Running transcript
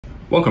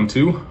Welcome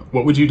to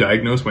What Would You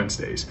Diagnose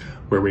Wednesdays,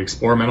 where we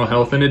explore mental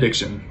health and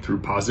addiction through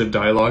positive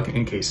dialogue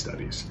and case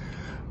studies.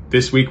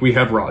 This week we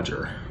have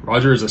Roger.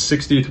 Roger is a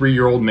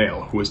 63-year-old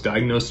male who was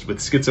diagnosed with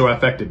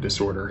schizoaffective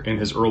disorder in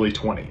his early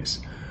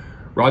 20s.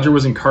 Roger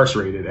was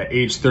incarcerated at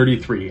age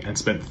 33 and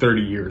spent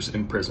 30 years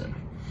in prison.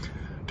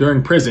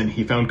 During prison,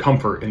 he found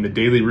comfort in the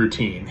daily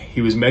routine.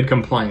 He was med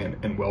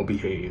compliant and well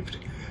behaved.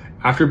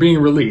 After being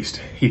released,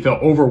 he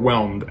felt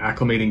overwhelmed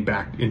acclimating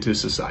back into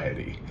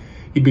society.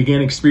 He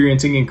began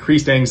experiencing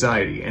increased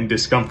anxiety and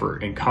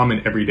discomfort in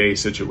common everyday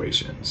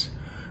situations.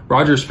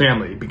 Roger's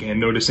family began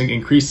noticing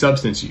increased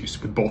substance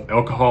use with both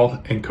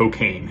alcohol and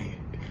cocaine.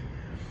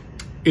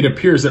 It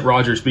appears that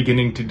Roger is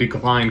beginning to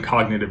decline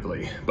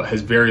cognitively, but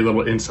has very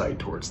little insight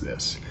towards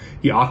this.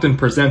 He often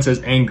presents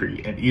as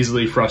angry and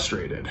easily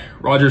frustrated.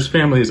 Roger's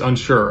family is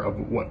unsure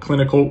of what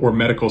clinical or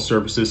medical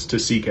services to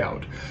seek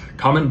out.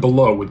 Comment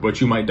below with what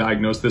you might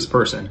diagnose this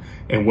person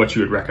and what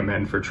you would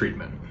recommend for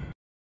treatment.